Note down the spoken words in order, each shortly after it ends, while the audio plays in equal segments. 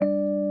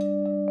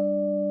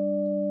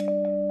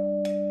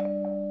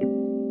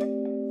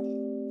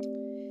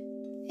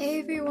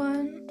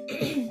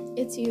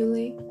it's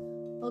Yuli.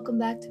 Welcome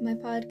back to my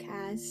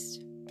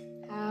podcast.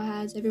 How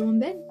has everyone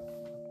been?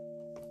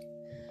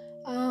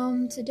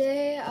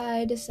 Today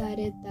I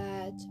decided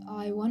that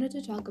I wanted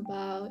to talk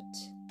about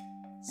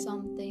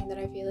something that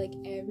I feel like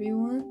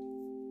everyone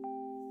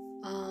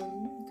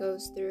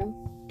goes through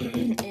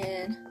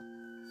and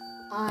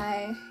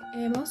I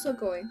am also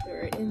going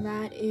through it, and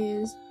that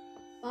is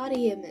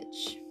body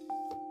image.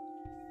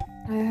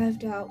 I have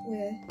dealt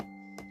with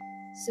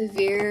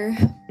severe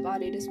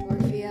body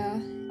dysmorphia,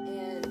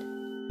 and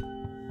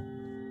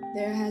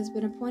there has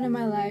been a point in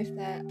my life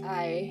that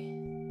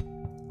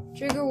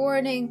trigger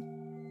warning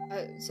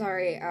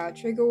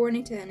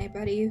to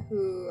anybody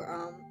who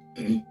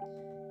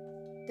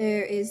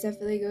there is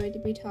definitely going to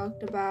be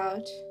talked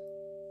about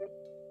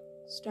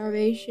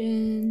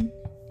starvation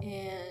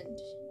and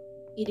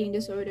eating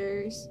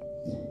disorders,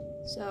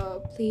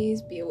 so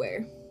please be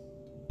aware.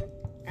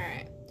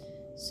 Alright,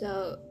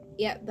 so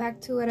yeah,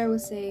 back to what I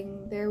was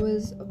saying. There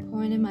was a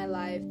point in my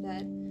life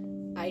that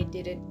I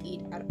didn't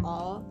eat at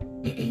all.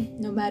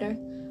 No matter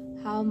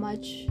how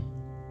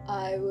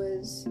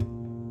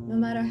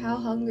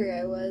hungry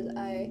I was,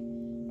 I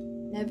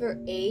never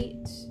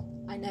ate.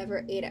 I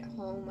never ate at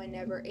home. I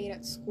never ate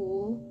at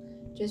school,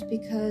 just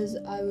because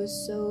I was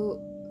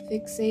so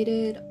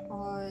fixated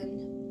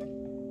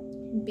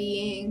on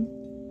being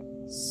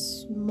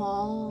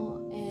small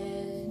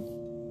and,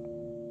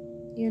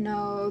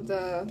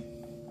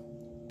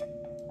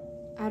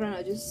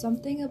 just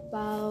something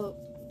about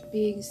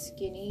being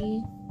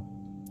skinny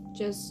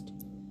just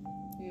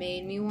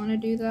made me want to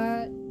do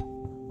that.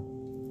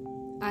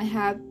 I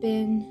have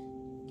been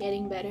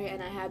getting better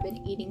and I have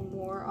been eating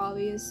more,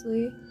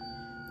 obviously,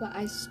 but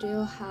I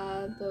still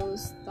have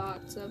those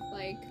thoughts of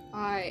like,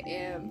 I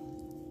am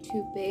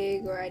too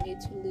big, or I need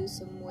to lose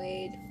some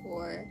weight,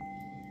 or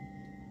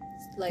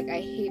like I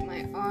hate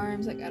my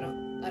arms, like I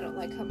don't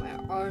like how my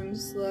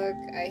arms look.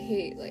 I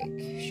hate like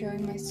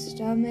showing my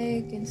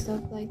stomach and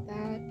stuff like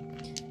that.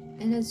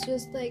 And it's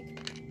just like,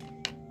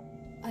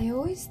 I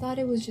always thought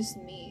it was just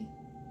me.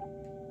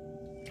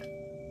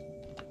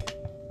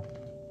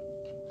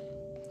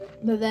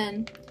 But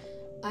then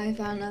I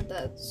found out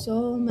that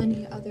so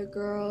many other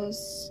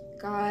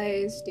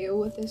guys deal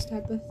with this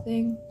type of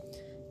thing,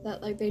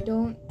 that like they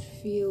don't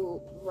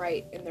feel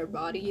right in their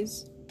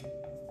bodies.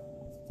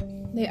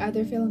 They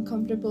either feel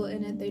uncomfortable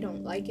in it, they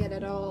don't like it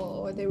at all,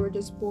 or they were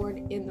just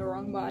born in the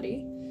wrong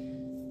body.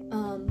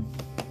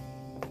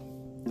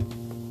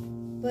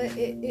 But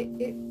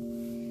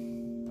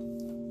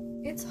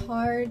it's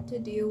hard to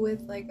deal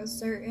with like a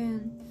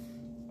certain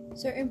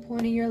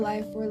point in your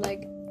life where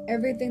like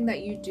everything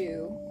that you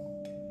do,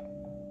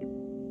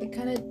 it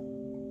kind of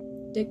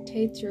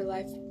dictates your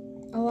life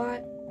a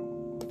lot.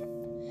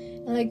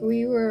 And like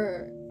we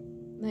were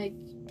like,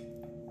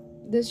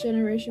 this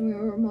generation, we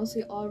were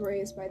mostly all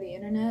raised by the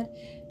internet,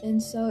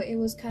 and so it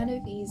was kind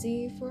of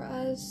easy for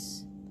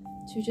us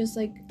to just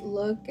like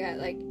look at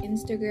like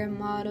Instagram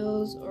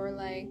models, or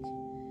like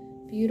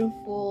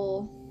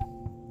beautiful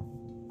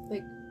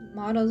like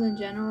models in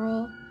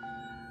general,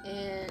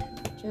 and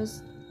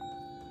just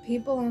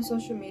people on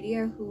social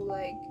media who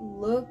like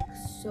look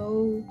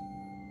so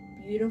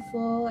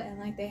beautiful, and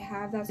like they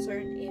have that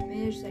certain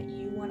image that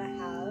you want to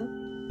have.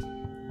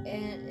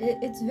 And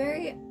it's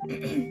very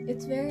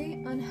it's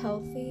very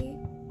unhealthy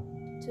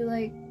to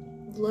like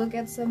look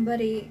at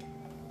somebody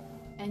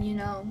and you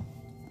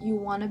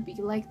want to be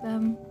like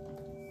them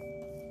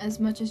as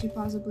much as you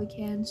possibly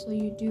can, so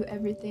you do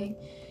everything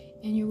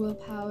in your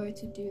willpower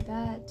to do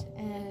that.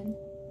 And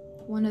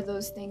one of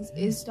those things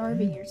is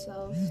starving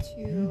yourself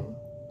to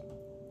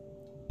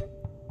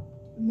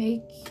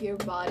make your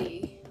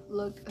body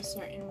look a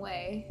certain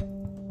way.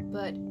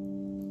 But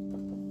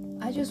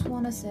I just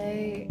want to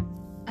say,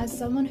 as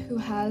someone who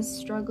has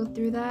struggled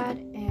through that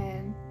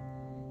and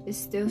is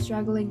still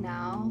struggling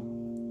now,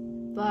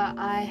 but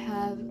I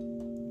have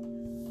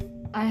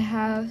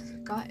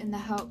gotten the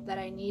help that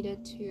I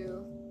needed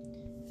to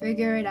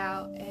figure it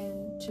out,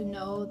 and to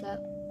know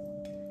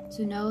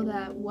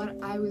that what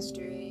I was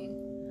doing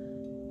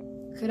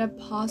could have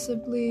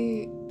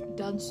possibly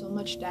done so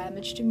much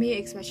damage to me,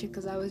 especially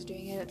because I was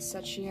doing it at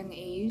such a young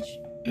age.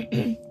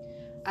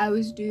 I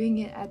was doing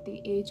it at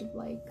the age of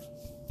like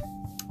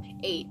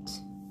 8.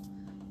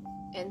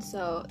 And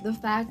so the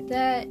fact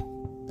that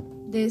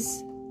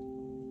this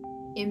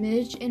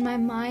image in my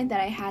mind that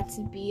I had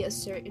to be a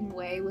certain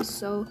way was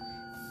so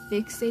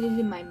fixated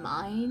in my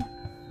mind,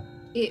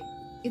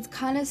 it's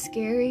kind of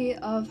scary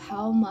of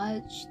how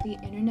much the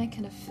internet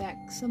can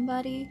affect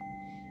somebody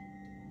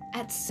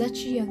at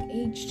such a young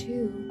age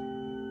too.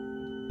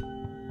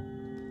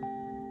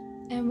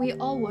 And we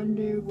all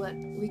wonder what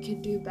we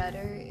could do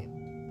better.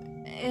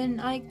 And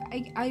I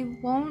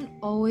won't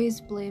always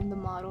blame the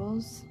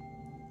models,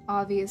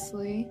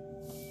 obviously,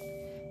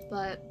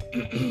 but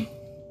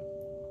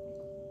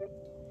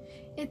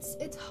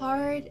it's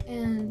hard,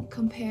 and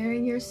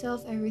comparing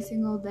yourself every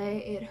single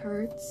day, it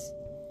hurts,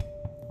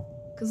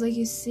 because like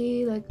you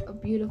see like a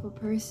beautiful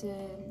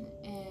person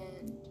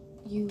and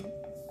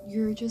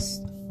you're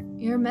just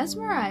you're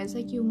mesmerized.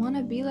 Like, you want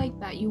to be like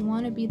that, you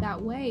want to be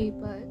that way,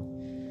 but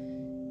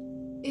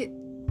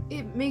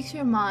it makes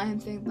your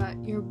mind think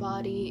that your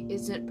body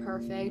isn't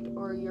perfect,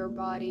 or your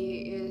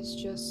body is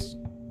just,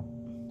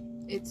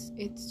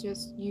 it's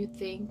just, you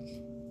think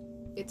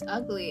it's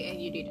ugly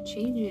and you need to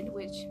change it,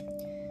 which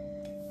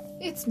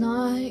it's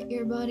not.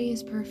 Your body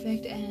is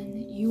perfect,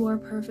 and you are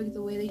perfect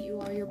the way that you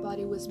are. Your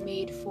body was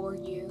made for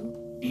you.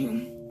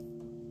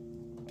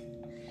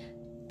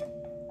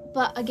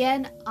 But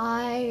again,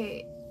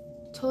 I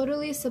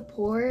totally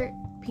support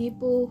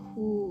people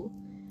who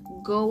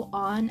go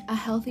on a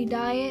healthy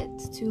diet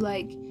to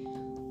like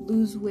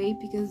lose weight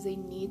because they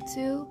need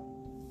to,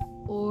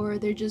 or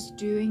they're just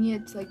doing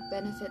it to like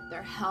benefit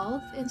their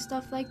health and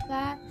stuff like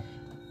that.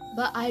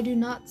 But I do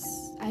not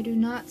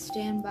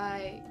stand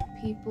by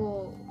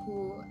people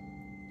who,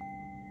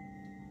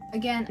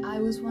 again, I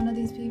was one of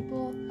these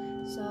people,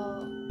 so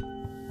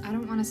I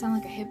don't want to sound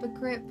like a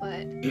hypocrite,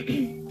 but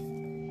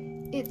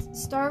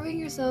starving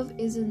yourself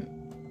isn't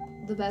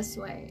the best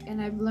way, and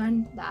I've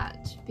learned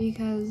that,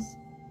 because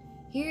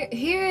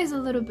here is a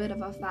little bit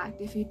of a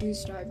fact. If you do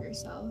starve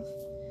yourself,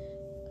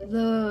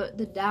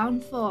 the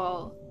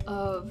downfall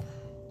of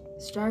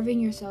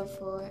starving yourself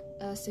for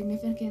a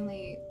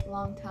significantly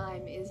long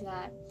time is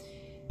that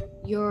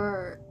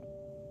your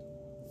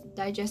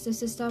digestive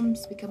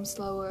systems become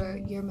slower,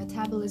 your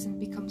metabolism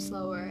becomes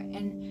slower,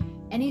 and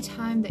any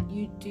time that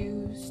you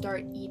do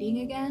start eating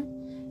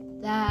again,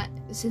 that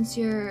since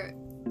your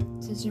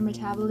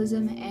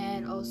metabolism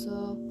and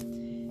also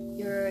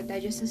your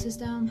digestive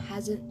system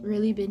hasn't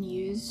really been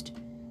used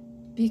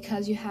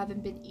because you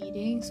haven't been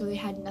eating, so they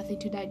had nothing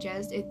to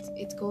digest,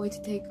 it's going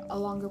to take a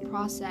longer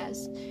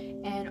process,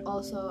 and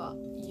also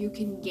you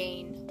can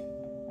gain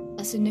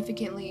a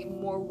significantly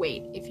more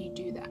weight if you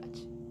do that.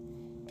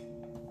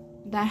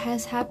 That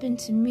has happened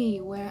to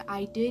me, where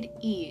I did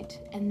eat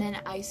and then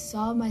I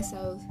saw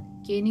myself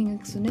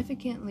gaining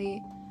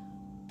significantly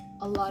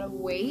a lot of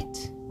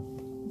weight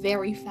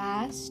very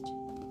fast,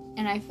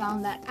 and I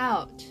found that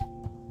out,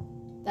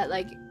 that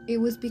like it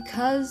was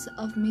because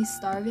of me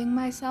starving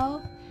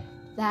myself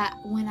that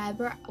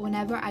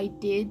whenever I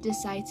did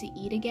decide to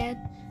eat again,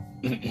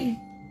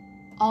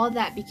 all of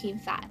that became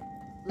fat.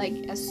 Like,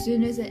 as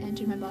soon as it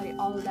entered my body,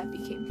 all of that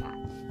became fat.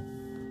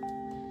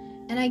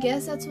 And I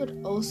guess that's what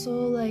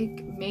also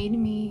like made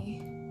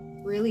me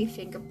really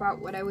think about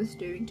what I was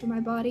doing to my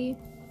body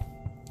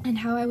and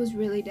how I was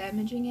really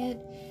damaging it.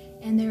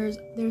 And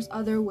there's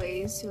other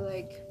ways to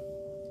like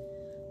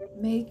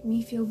make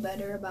me feel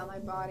better about my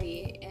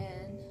body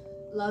and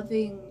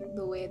loving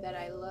the way that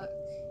I look.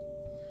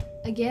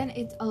 Again,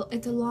 it's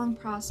a long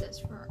process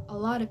for a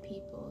lot of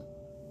people.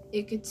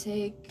 It could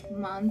take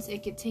months,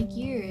 it could take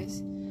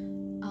years.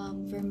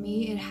 For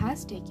me, it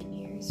has taken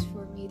years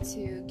for me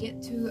to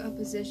get to a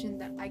position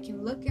that I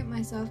can look at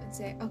myself and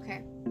say,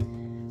 okay,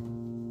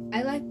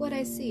 I like what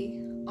I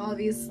see.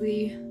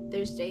 Obviously,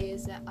 there's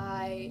days that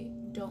I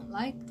don't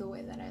like the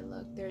way that I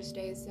look. There's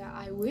days that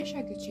I wish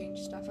I could change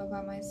stuff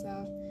about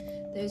myself.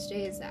 There's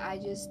days that I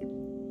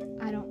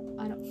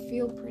don't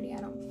feel pretty.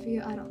 I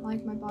don't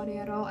like my body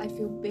at all. I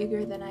feel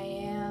bigger than I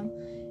am,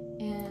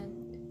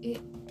 and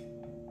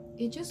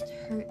it just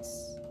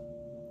hurts.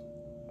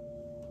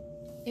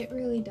 It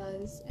really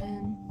does.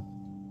 And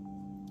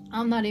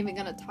I'm not even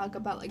gonna talk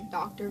about like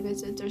doctor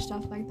visits or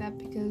stuff like that,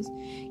 because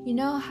you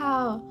know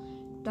how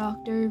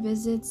doctor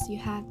visits you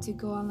have to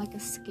go on like a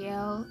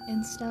scale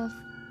and stuff.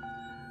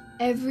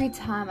 Every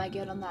time I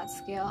get on that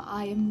scale,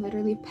 I am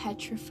literally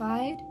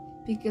petrified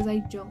because I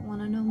don't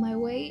want to know my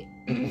weight.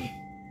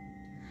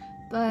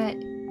 But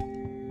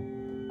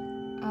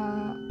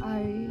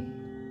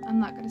I'm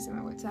not gonna say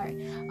my weight, sorry.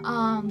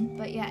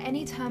 But yeah,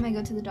 anytime I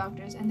go to the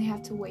doctors and they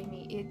have to weigh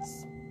me,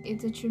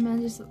 it's a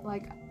tremendous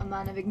like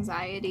amount of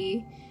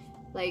anxiety,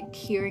 like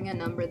hearing a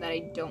number that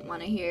I don't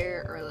want to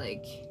hear, or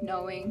like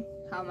knowing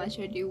how much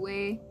I do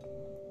weigh.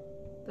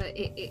 But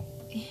it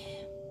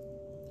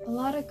a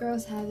lot of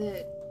girls have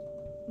it,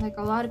 like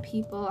a lot of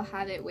people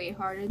have it way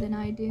harder than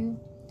I do,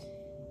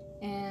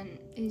 and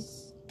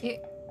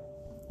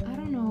I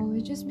don't know,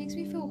 it just makes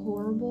me feel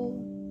horrible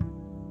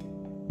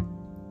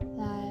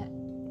that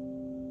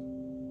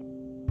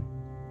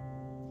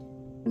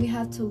we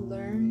have to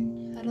learn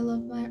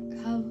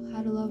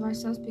how to love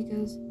ourselves,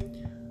 because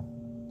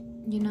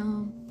you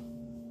know,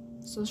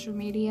 social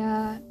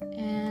media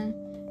and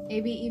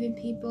maybe even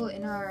people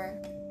in our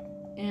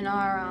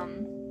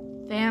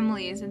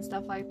families and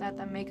stuff like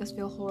that make us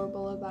feel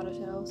horrible about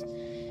ourselves.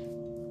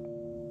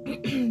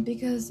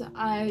 Because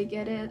I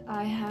get it,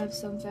 I have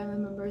some family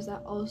members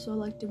that also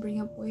like to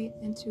bring up weight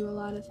into a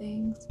lot of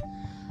things.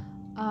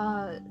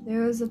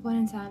 There was a point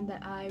in time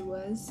that I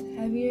was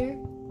heavier.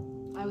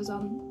 I was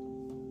on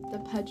the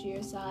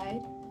pudgier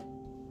side.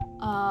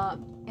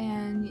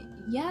 And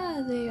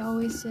yeah, they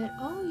always said,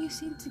 oh, you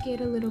seem to get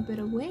a little bit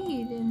of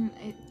weight, and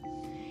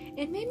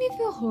it made me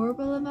feel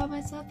horrible about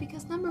myself,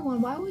 because number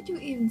one, why would you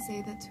even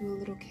say that to a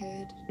little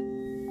kid?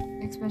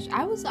 Especially,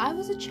 I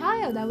was a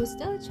child, I was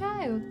still a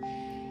child.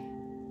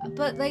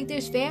 But like,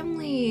 there's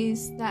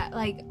families that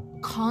like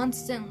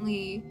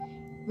constantly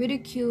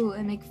ridicule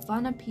and make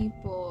fun of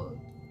people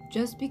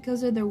just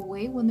because of their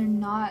weight when they're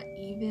not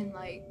even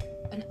like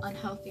an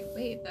unhealthy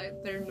weight.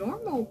 That they're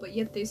normal, but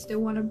yet they still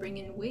want to bring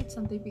in weight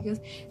something because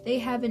they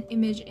have an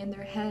image in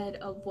their head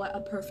of what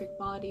a perfect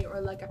body or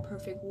like a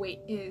perfect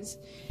weight is.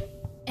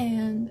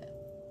 And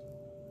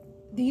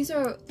these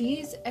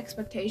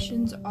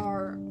expectations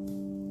are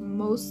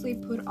mostly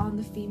put on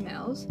the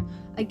females.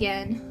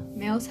 Again,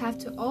 males have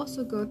to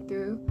also go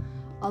through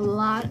a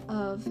lot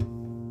of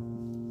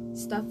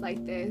stuff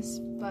like this,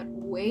 but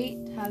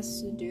weight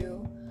has to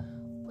do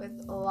with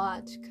a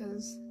lot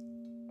because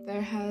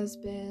there has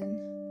been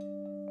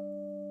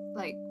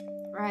like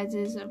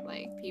rises of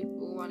like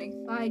people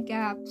wanting thigh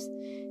gaps,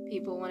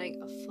 people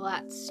wanting a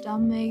flat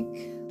stomach,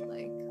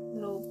 like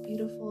little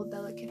beautiful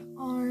delicate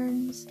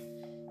arms,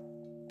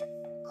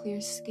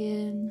 clear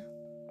skin.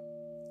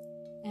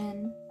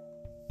 And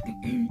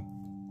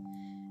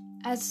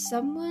as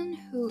someone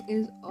who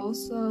is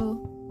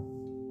also,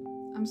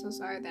 I'm so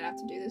sorry that I have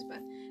to do this, but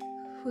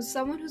who's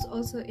someone who's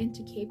also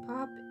into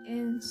K-pop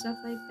and stuff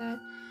like that,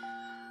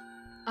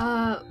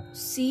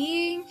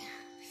 seeing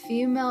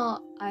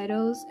female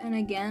idols, and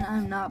again,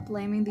 I'm not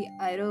blaming the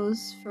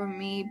idols for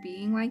me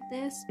being like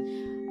this,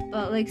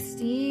 but like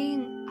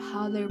seeing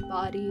how their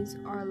bodies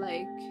are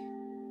like,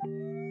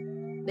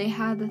 they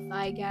have the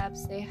thigh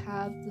gaps, they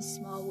have the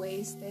small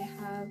waist, they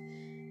have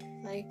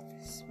like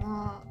the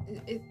small,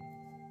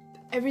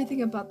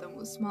 everything about them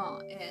was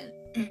small,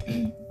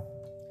 and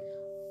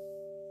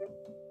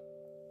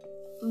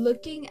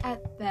looking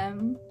at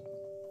them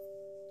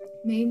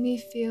made me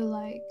feel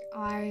like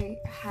I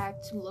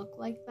had to look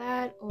like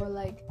that, or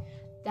like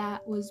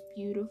that was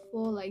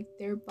beautiful, like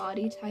their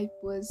body type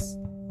was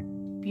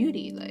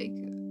beauty, like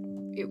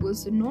it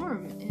was the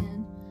norm.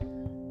 And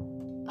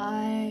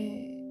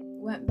I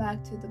went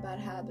back to the bad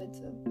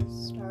habits of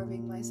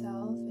starving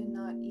myself and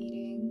not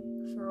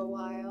eating for a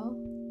while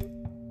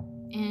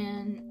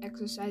and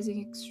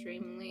exercising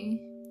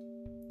extremely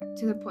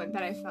to the point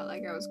that I felt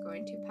like I was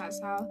going to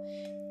pass out.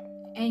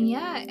 And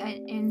yeah,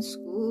 in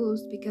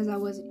schools, because I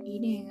wasn't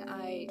eating,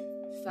 I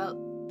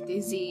felt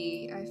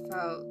dizzy, I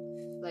felt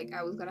like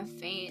I was gonna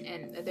faint,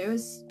 and there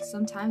was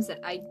some times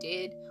that I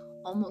did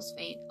almost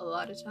faint a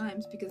lot of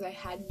times because I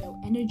had no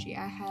energy,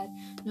 I had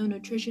no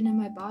nutrition in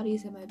my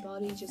bodies, and my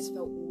body just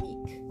felt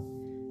weak.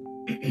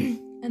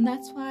 And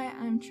that's why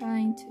I'm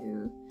trying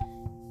to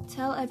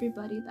tell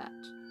everybody that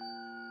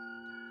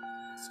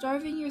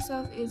starving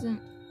yourself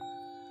isn't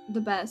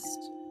the best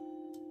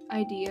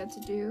idea to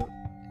do.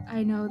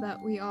 I know that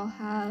we all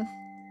have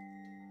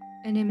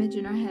an image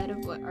in our head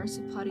of what our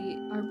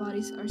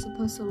bodies are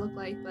supposed to look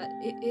like, but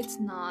it's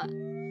not.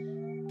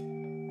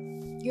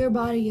 Your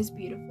body is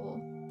beautiful.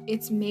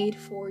 It's made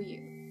for you.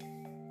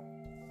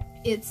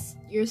 It's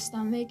your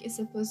stomach is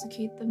supposed to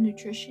keep the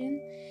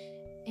nutrition,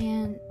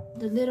 and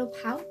the little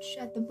pouch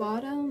at the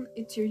bottom,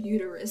 it's your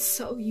uterus,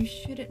 so you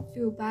shouldn't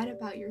feel bad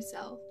about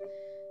yourself.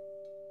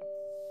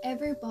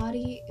 Every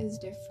body is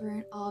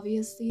different.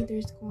 Obviously,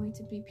 there's going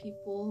to be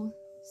people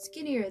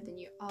skinnier than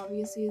you.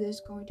 Obviously, there's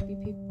going to be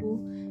people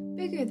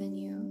bigger than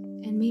you,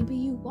 and maybe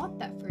you want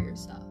that for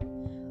yourself.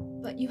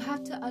 But you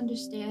have to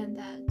understand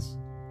that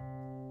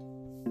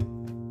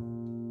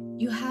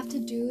you have to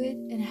do it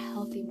in a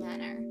healthy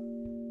manner.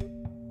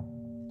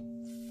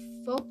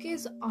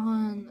 Focus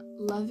on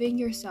loving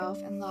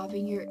yourself and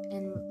loving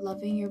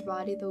your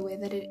body the way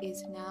that it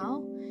is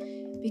now,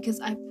 because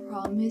I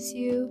promise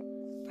you,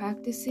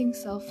 practicing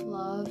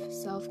self-love,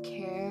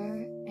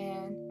 self-care,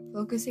 and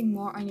focusing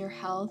more on your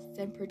health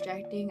than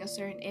projecting a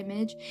certain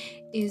image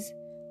is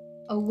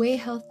a way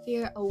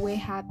healthier, a way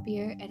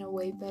happier, and a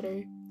way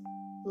better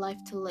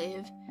life to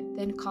live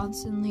than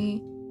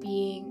constantly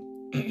being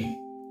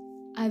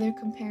either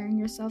comparing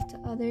yourself to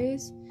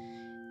others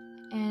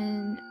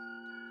and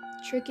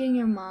tricking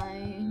your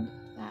mind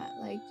that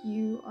like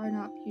you are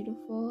not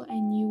beautiful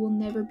and you will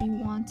never be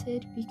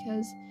wanted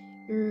because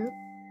your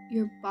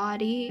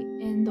body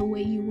and the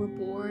way you were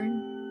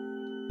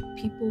born,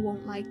 people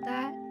won't like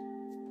that.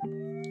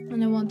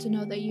 And I want to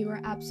know that you are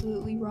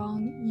absolutely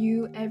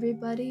wrong.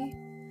 Everybody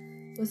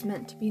was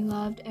meant to be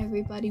loved.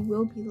 Everybody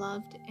will be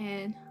loved,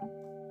 and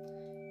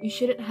you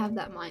shouldn't have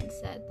that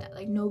mindset that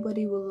like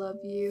nobody will love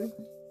you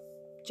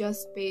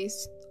just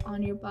based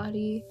on your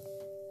body.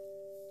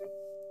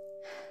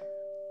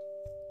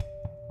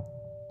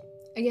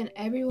 Again,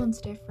 everyone's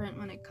different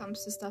when it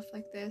comes to stuff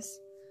like this.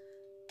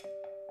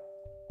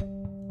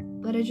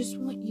 But I just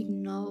want you to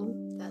know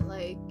that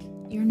like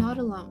you're not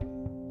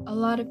alone. A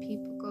lot of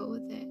people go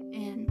with it,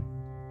 and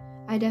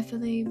I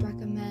definitely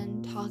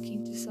recommend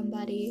talking to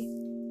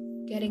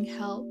somebody, getting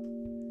help,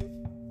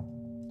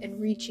 and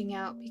reaching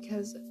out,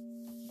 because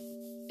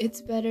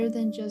it's better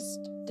than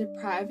just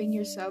depriving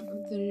yourself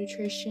of the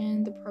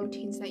nutrition, the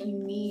proteins that you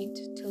need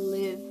to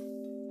live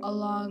a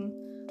long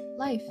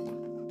life.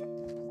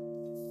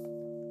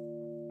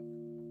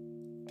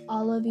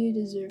 All of you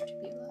deserve to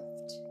be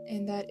loved,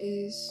 and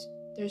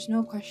there's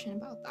no question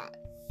about that.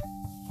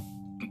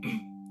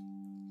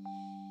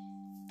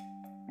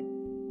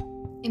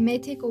 It may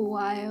take a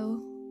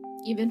while,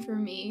 even for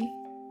me.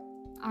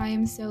 I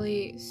am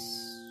silly,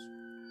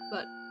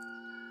 but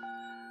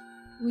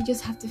we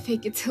just have to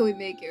fake it till we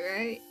make it,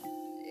 right?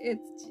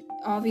 It's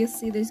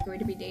obviously there's going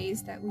to be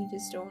days that we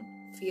just don't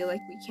feel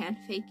like we can't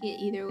fake it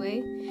either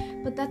way,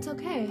 but that's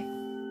okay.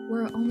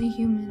 We're only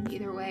human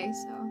either way,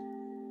 so.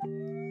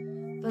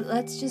 But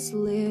let's just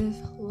live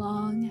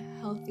long,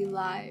 healthy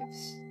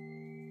lives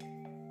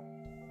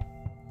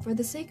for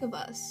the sake of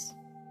us.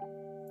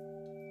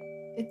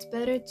 It's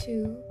better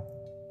to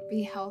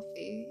be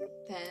healthy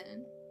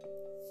than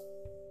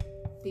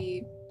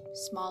be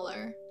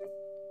smaller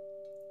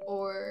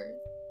or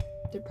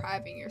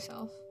depriving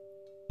yourself.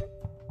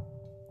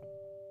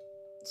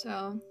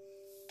 So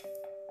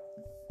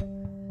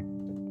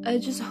I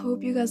just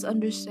hope you guys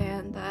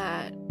understand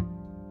that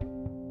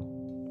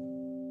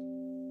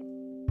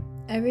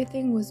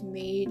everything was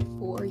made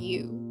for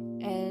you,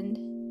 and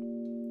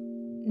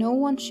no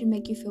one should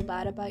make you feel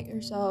bad about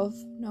yourself.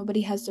 Nobody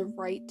has the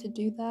right to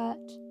do that.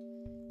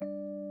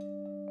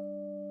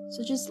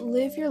 So just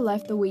live your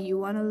life the way you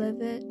want to live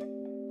it,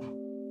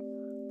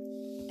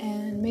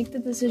 and make the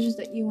decisions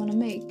that you want to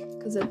make,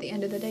 because at the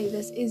end of the day,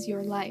 this is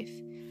your life.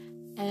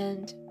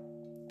 And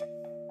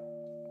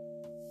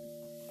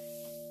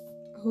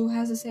who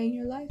has a say in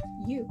your life?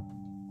 You.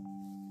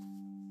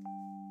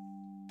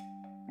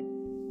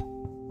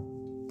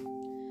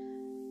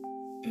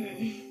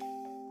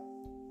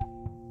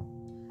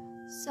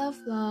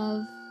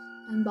 Self-love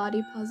and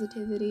body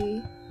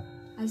positivity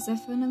has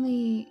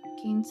definitely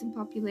gained some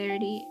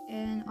popularity,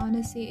 and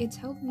honestly, it's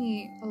helped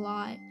me a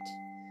lot.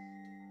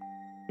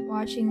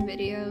 Watching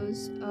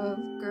videos of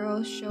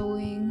girls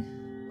showing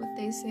what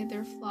they say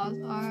their flaws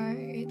are,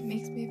 it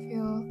makes me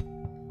feel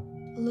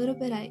a little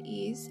bit at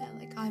ease that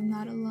like I'm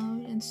not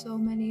alone, and so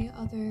many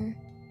other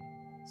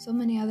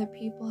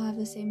people have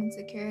the same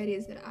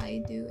insecurities that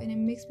I do, and it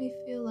makes me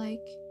feel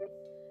like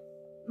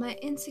my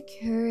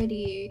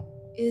insecurity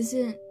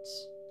isn't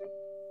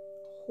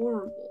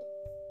horrible.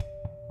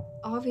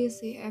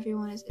 Obviously,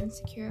 everyone is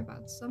insecure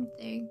about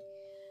something,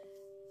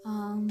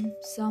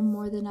 some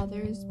more than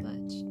others,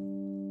 but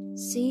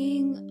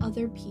seeing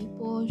other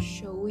people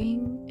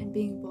showing and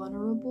being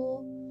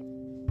vulnerable,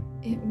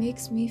 it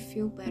makes me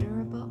feel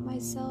better about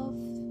myself,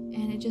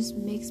 and it just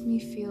makes me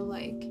feel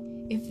like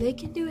if they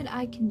can do it,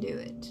 I can do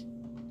it.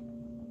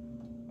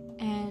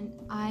 And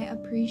I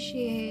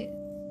appreciate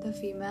the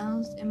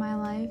females in my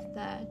life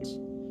that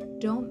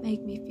don't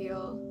make me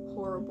feel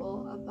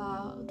horrible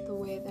about the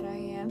way that I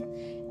am,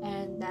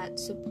 and that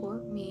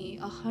support me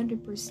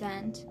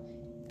 100%,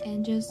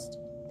 and just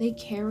they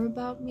care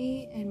about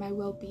me and my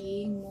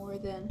well-being more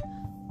than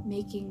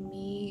making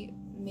me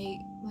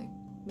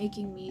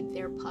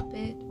their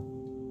puppet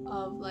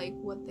of like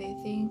what they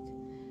think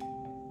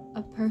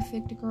a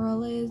perfect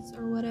girl is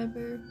or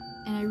whatever.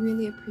 And I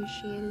really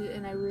appreciate it,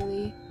 and I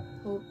really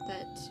hope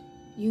that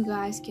you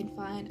guys can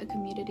find a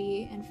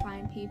community and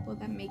find people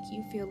that make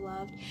you feel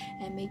loved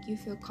and make you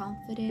feel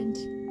confident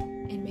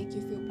and make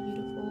you feel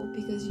beautiful,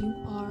 because you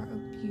are a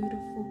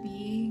beautiful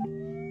being.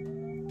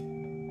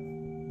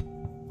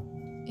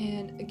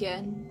 And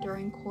again,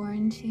 during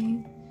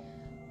quarantine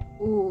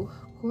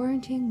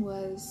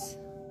was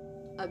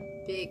a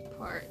big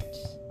part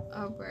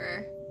of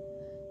where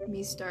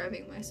me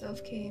starving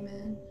myself came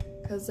in.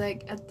 Because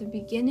like at the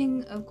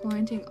beginning of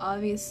quarantine,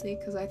 obviously,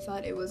 because I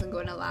thought it wasn't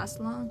going to last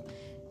long,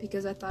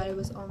 because I thought it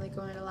was only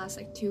going to last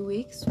like 2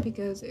 weeks,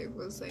 because it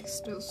was like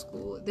still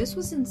school. This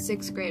was in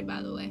 6th grade,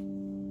 by the way.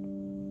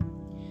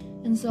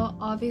 And so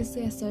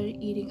obviously I started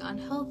eating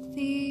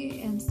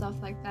unhealthy and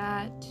stuff like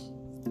that,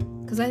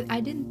 because I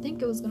didn't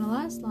think it was going to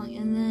last long.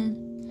 And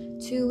then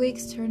 2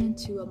 weeks turned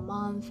into a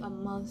month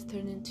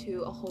turned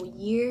into a whole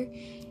year,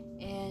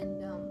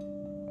 and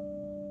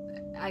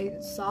I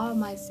saw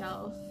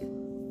myself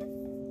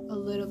a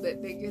little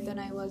bit bigger than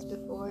I was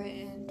before,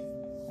 and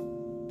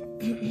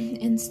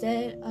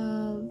instead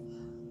of,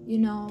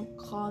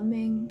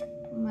 calming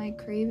my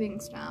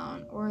cravings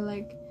down, or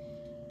like,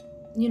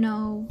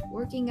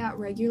 working out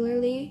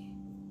regularly,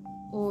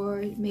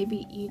 or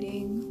maybe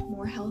eating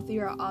more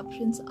healthier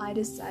options, I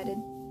decided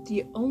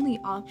the only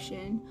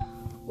option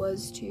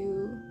was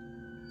to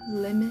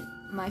limit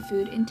my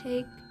food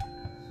intake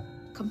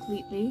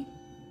completely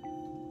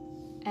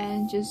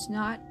and just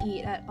not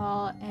eat at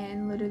all,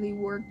 and literally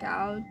work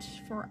out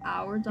for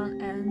hours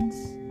on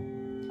ends.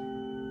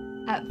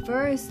 At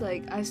first,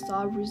 I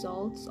saw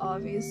results,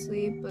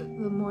 obviously, but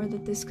the more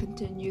that this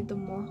continued, the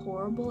more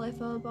horrible I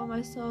felt about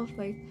myself.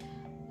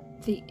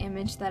 The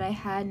image that I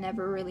had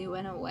never really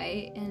went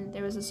away, and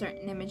there was a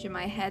certain image in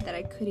my head that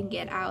I couldn't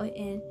get out,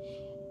 and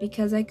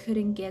because I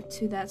couldn't get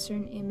to that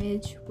certain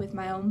image with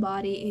my own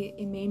body,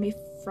 it made me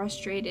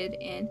frustrated,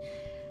 and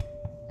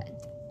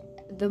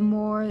the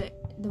more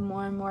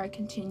and more I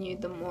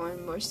continued, the more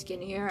and more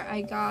skinnier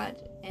I got,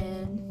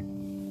 and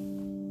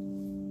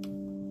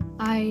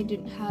I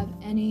didn't have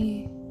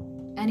any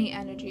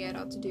energy at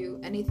all to do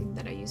anything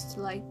that I used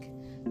to like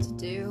to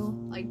do,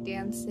 like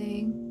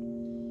dancing,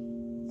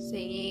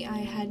 singing. I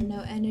had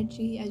no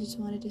energy. I just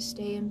wanted to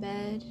stay in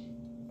bed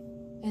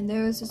And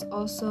there was this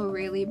also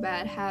really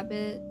bad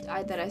habit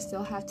that I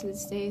still have to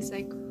this day, is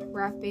like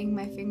wrapping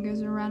my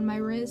fingers around my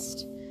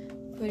wrist,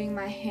 putting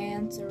my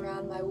hands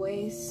around my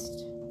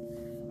waist,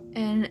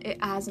 and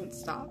it hasn't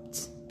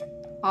stopped.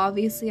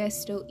 Obviously I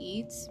still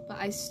eat, but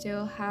I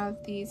still have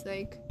these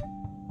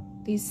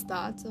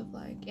thoughts of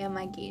like, am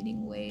I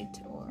gaining weight,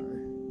 or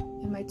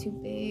am I too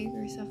big,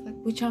 or stuff like,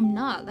 which I'm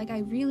not. Like, I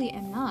really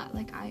am not.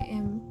 Like, I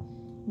am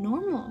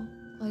normal.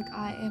 Like,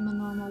 I am a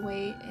normal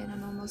weight and a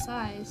normal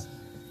size.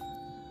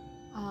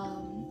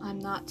 I'm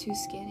not too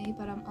skinny,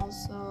 but I'm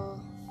also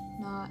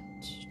not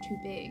too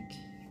big,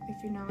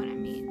 if you know what I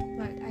mean.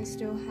 But I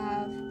still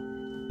have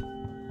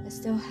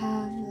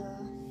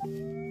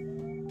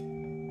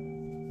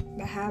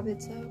the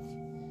habits of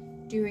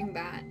doing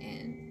that,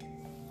 and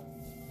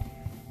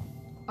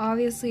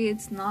obviously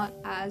it's not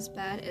as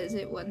bad as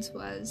it once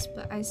was,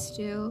 but I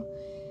still,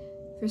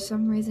 for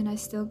some reason, I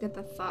still get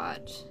the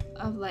thought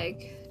of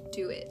like,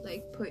 do it,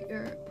 like put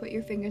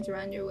your fingers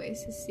around your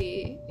waist to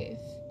see if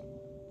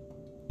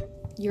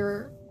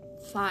you're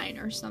fine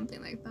or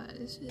something like that.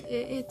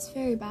 It's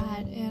very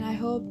bad, and I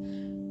hope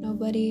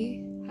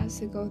nobody has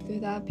to go through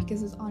that,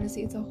 because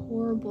it's a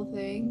horrible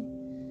thing,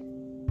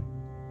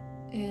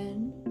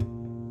 and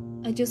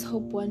I just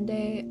hope one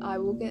day I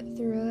will get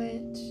through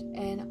it,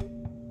 and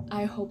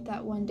I hope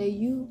that one day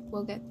you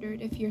will get through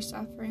it if you're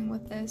suffering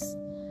with this,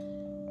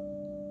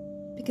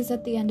 because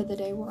at the end of the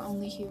day, we're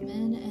only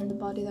human, and the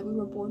body that we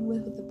were born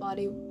with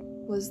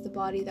was the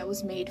body that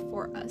was made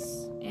for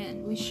us,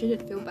 and we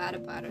shouldn't feel bad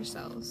about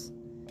ourselves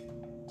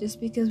just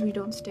because we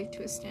don't stick to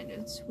his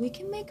standards. We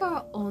can make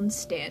our own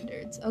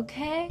standards,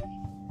 okay?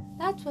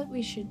 That's what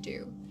we should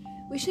do.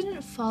 We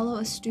shouldn't follow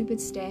a stupid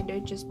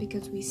standard just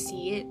because we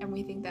see it and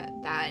we think that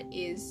that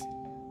is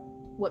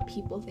what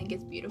people think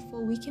is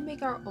beautiful. We can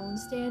make our own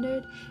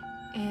standard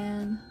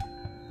and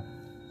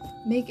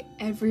make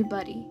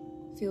everybody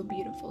feel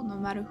beautiful, no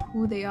matter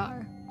who they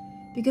are.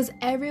 Because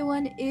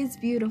everyone is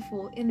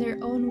beautiful in their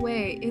own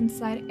way,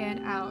 inside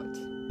and out.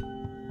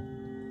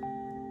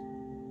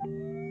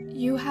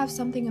 You have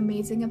something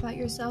amazing about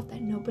yourself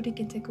that nobody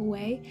can take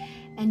away,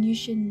 and you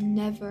should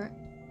never,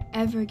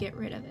 ever get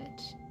rid of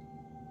it.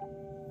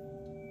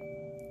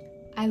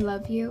 I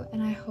love you,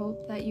 and I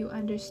hope that you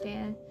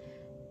understand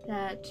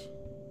that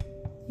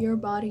your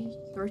body,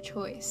 your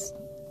choice.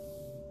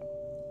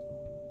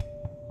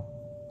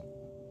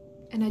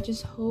 And I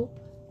just hope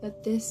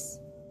that this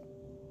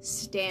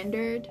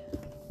standard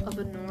of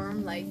a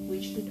norm, like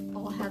we should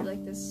all have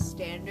like this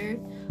standard,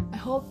 I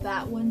hope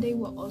that one day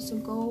will also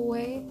go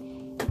away,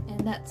 and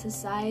that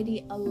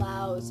society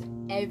allows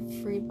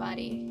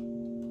everybody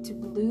to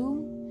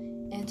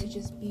bloom and to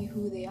just be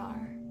who they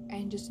are,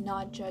 and just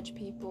not judge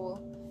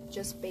people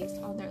just based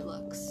on their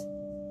looks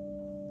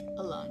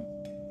alone.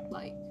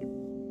 Like,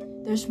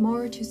 there's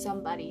more to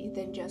somebody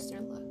than just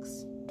their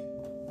looks.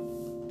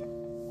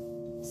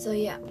 So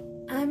yeah,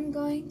 I'm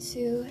going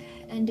to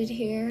end it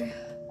here.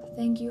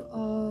 Thank you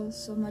all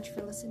so much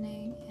for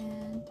listening,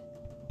 and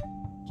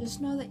just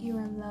know that you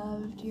are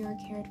loved, you are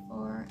cared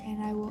for,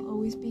 and I will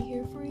always be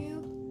here for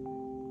you.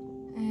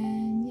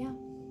 And yeah,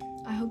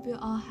 I hope you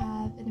all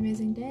have an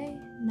amazing day,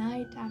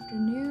 night,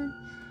 afternoon,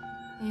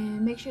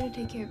 and make sure to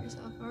take care of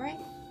yourself, alright?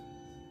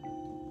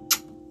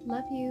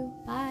 Love you.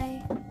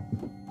 Bye.